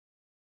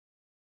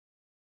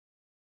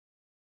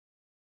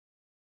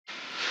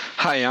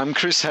Hi, I'm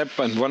Chris Hepp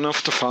and one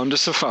of the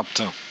founders of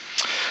Apto.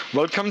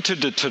 Welcome to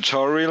the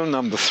tutorial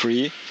number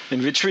 3,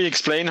 in which we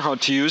explain how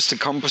to use the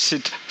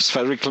composite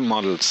spherical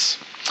models.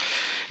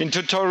 In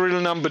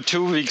tutorial number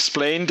 2, we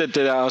explained that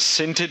there are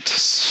sintered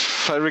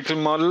spherical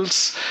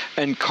models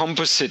and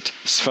composite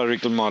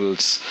spherical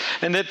models.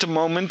 And at the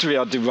moment we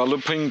are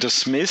developing the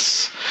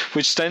SMIS,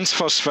 which stands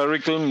for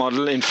Spherical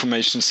Model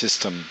Information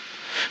System,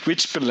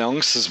 which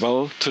belongs as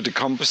well to the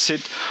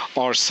composite,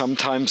 or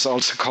sometimes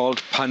also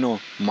called Pano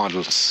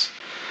models.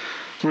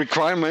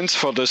 Requirements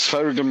for the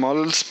spherical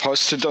models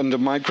posted on the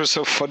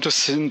Microsoft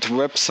Photosynth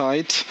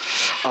website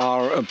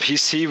are a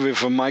PC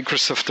with a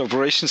Microsoft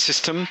operation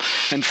system,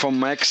 and for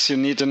Macs you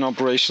need an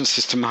operation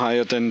system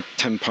higher than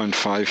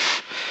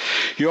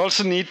 10.5. You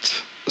also need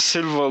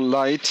silver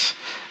light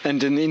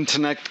and an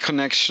internet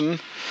connection.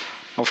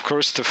 Of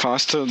course, the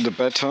faster the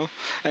better.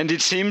 And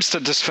it seems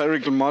that the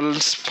spherical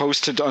models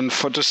posted on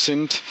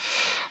Photosynth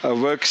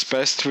works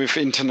best with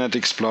Internet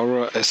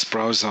Explorer as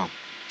browser.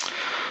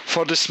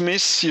 For the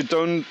SMIS, you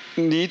don't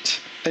need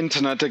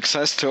internet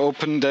access to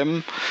open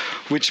them,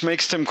 which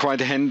makes them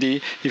quite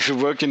handy if you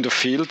work in the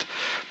field,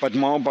 but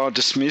more about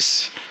the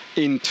SMIS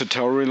in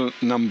tutorial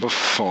number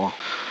 4.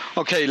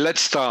 Okay,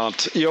 let's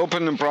start. You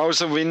open a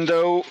browser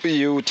window,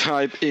 you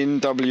type in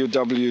www.apto.org,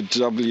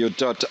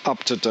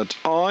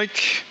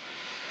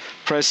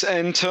 press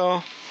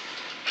enter,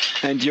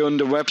 and you're on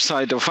the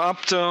website of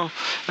Apto.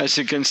 As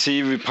you can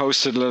see, we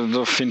posted a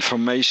lot of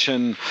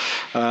information.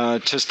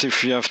 Just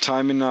if you have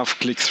time enough,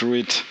 click through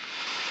it.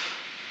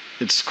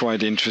 It's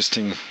quite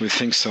interesting, we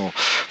think so.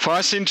 For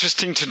us,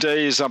 interesting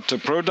today is Apto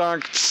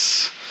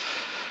Products.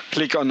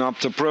 Click on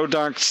Apto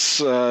Products.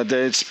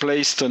 There it's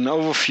placed an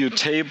overview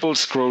table.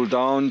 Scroll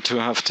down to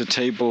have the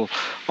table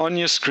on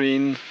your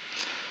screen.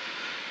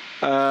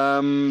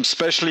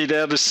 Especially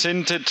there, the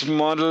sintered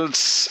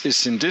models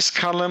is in this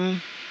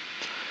column.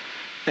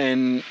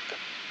 And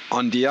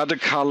on the other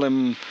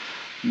column,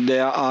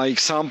 there are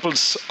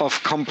examples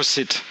of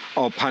composite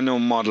or Pano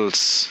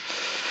models.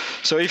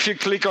 So if you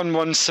click on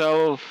one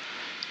cell,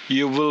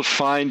 you will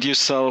find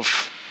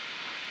yourself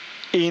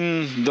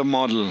in the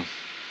model.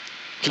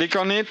 Click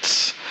on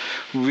it.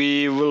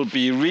 We will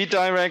be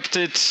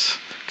redirected.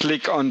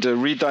 Click on the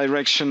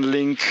redirection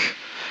link.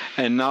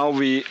 And now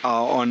we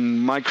are on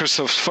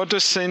Microsoft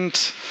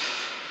Photosynth.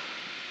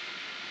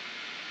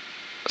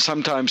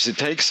 Sometimes it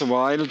takes a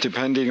while,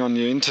 depending on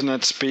your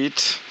internet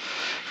speed.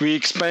 We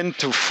expand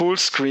to full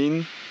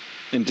screen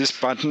in this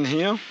button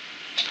here.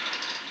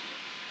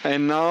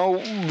 And now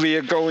we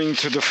are going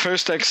to the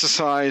first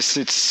exercise.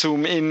 It's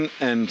zoom in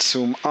and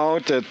zoom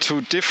out. There are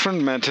two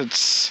different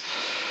methods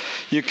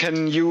you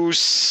can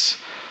use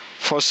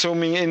for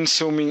zooming in,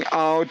 zooming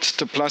out,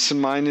 the plus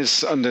and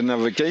minus on the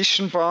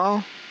navigation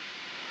bar.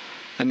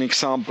 An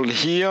example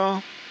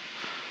here.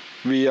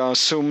 We are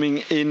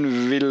zooming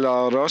in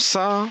Villa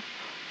Rosa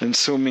and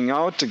zooming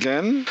out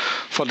again.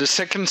 For the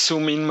second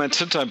zoom in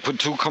method, I put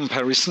two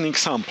comparison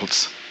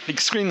examples. Big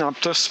screen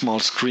Apto, small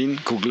screen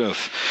Google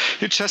Earth.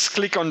 You just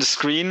click on the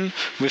screen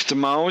with the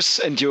mouse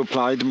and you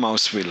apply the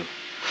mouse wheel.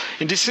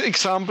 In this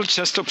example,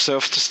 just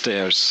observe the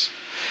stairs.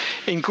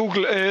 In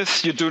Google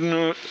Earth, you do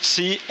not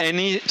see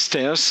any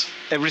stairs.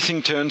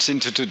 Everything turns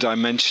into 2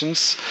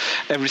 dimensions.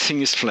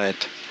 Everything is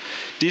flat.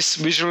 This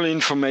visual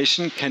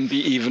information can be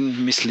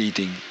even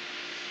misleading.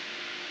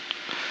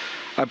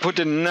 I put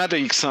another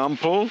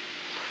example,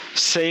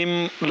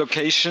 same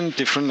location,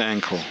 different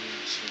angle.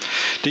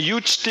 The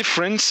huge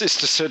difference is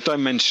the third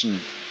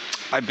dimension.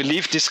 I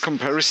believe this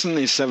comparison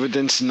is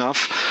evidence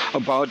enough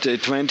about the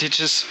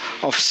advantages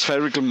of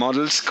spherical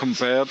models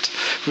compared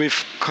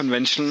with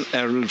conventional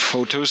aerial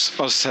photos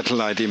or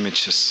satellite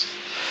images.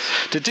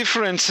 The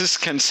differences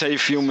can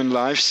save human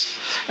lives,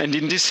 and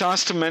in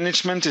disaster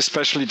management,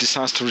 especially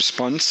disaster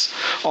response,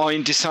 or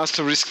in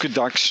disaster risk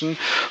reduction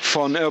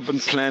for an urban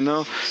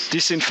planner,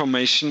 this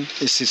information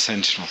is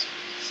essential.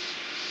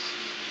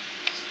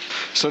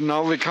 So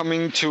now we're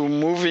coming to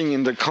moving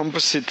in the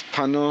composite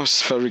Pano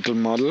spherical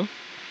model.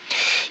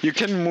 You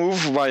can move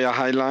via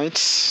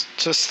highlights.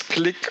 Just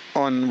click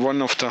on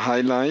one of the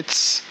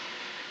highlights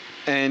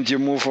and you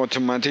move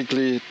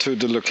automatically to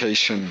the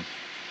location.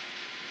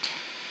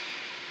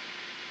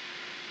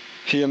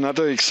 Here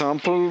another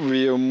example,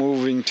 we are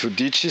moving to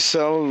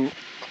Digicel.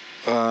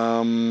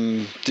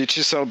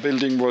 Digicel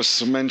building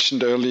was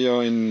mentioned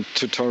earlier in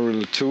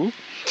tutorial 2.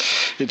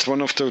 It's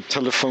one of the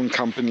telephone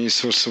companies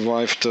who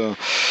survived the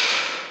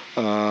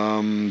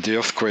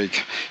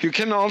earthquake. You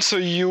can also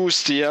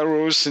use the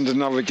arrows in the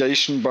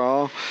navigation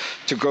bar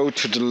to go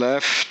to the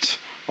left,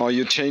 or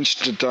you change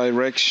the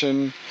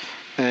direction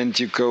and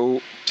you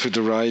go to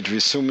the right. We're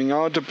zooming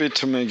out a bit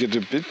to make it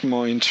a bit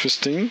more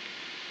interesting.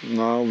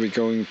 Now we're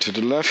going to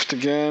the left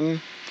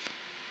again,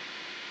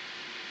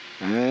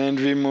 and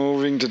we're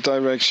moving the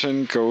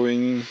direction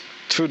going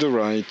to the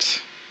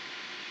right.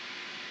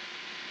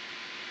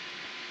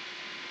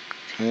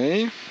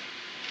 Okay.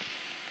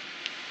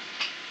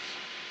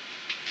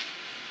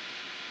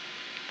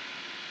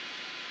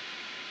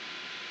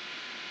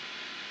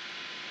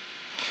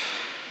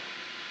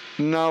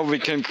 Now we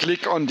can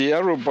click on the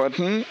arrow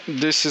button.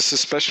 This is a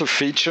special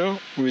feature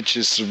which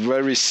is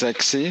very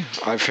sexy.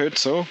 I've heard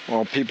so,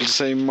 or people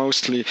say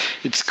mostly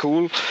it's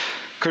cool,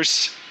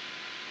 because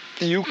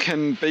you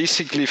can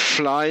basically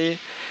fly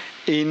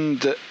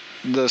in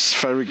the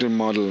spherical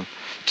model.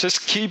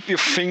 Just keep your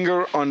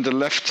finger on the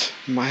left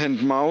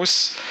hand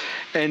mouse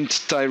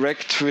and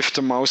direct with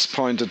the mouse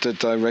pointer the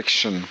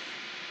direction.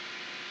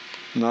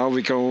 Now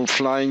we go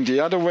flying the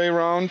other way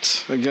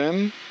around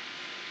again.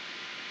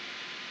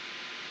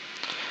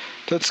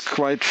 That's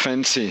quite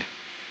fancy,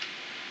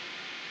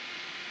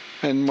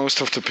 and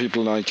most of the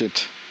people like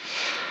it.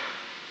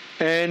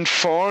 And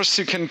force,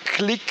 you can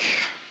click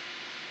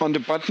on the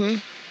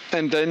button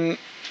and then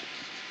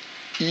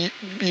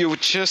you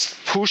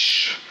just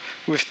push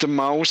with the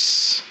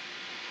mouse,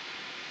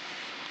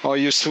 or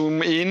you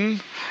zoom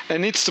in,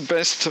 and it's the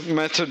best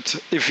method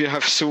if you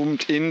have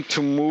zoomed in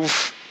to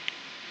move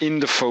in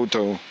the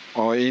photo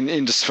or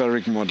in the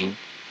spherical model.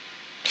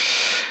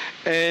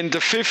 And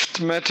the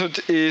fifth method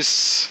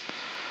is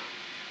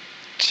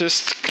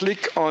just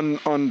click on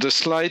the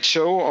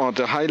slideshow or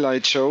the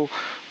highlight show,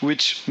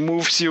 which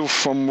moves you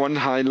from one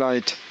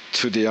highlight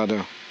to the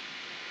other.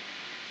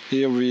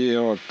 Here we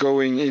are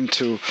going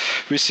into,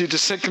 we see the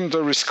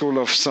secondary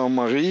school of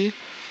Saint-Marie.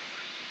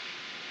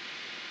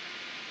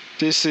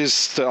 This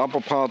is the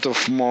upper part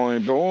of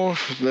Montauban.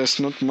 There's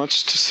not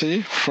much to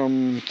see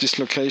from this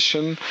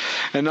location.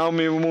 And now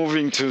we're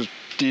moving to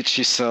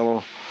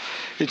Digicel.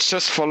 It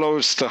just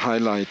follows the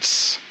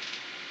highlights.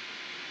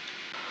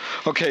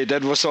 Okay,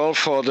 that was all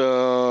for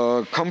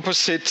the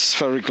composite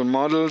spherical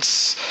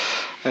models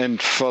and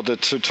for the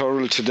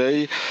tutorial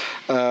today.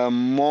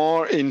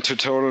 More in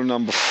tutorial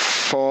number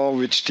 4,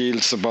 which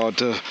deals about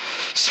the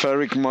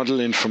spherical model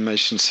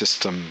information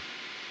system.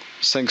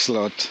 Thanks a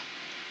lot.